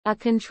A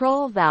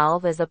control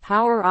valve is a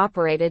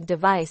power-operated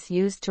device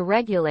used to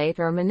regulate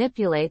or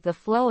manipulate the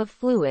flow of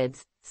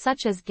fluids,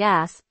 such as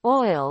gas,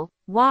 oil,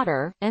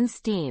 water, and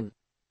steam.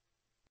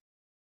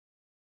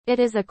 It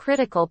is a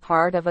critical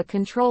part of a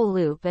control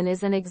loop and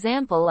is an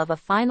example of a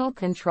final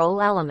control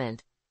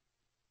element.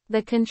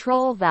 The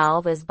control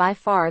valve is by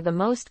far the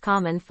most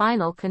common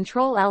final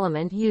control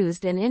element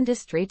used in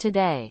industry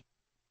today.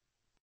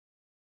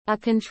 A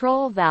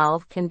control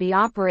valve can be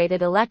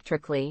operated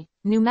electrically,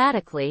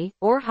 pneumatically,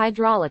 or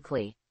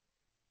hydraulically.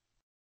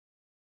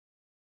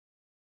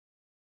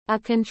 A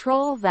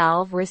control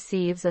valve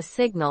receives a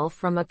signal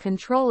from a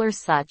controller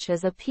such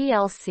as a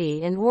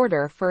PLC in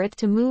order for it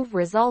to move,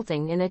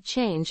 resulting in a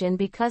change in.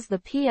 Because the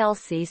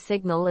PLC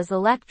signal is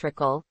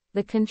electrical,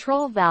 the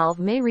control valve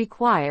may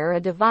require a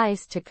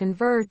device to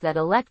convert that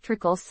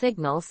electrical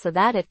signal so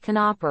that it can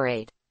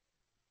operate.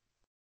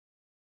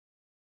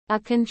 A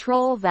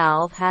control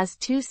valve has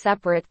two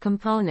separate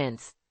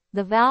components: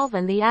 the valve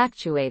and the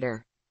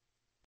actuator.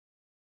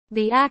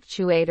 The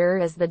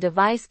actuator is the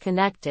device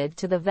connected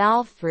to the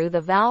valve through the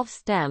valve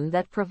stem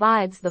that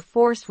provides the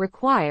force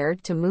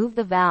required to move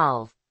the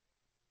valve.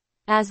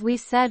 As we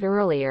said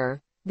earlier,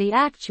 the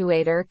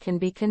actuator can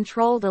be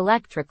controlled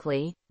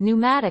electrically,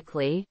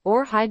 pneumatically,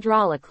 or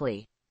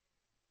hydraulically.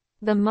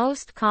 The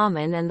most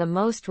common and the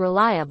most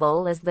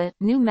reliable is the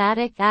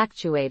pneumatic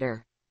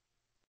actuator.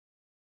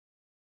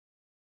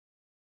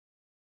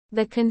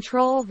 The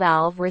control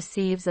valve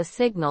receives a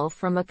signal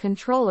from a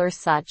controller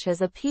such as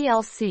a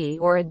PLC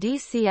or a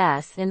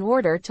DCS in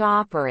order to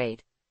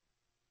operate.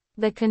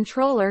 The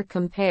controller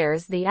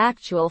compares the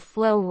actual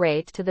flow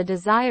rate to the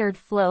desired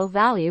flow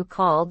value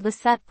called the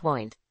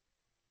setpoint.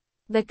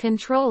 The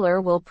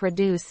controller will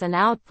produce an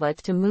output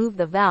to move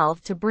the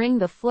valve to bring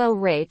the flow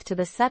rate to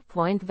the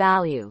setpoint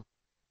value.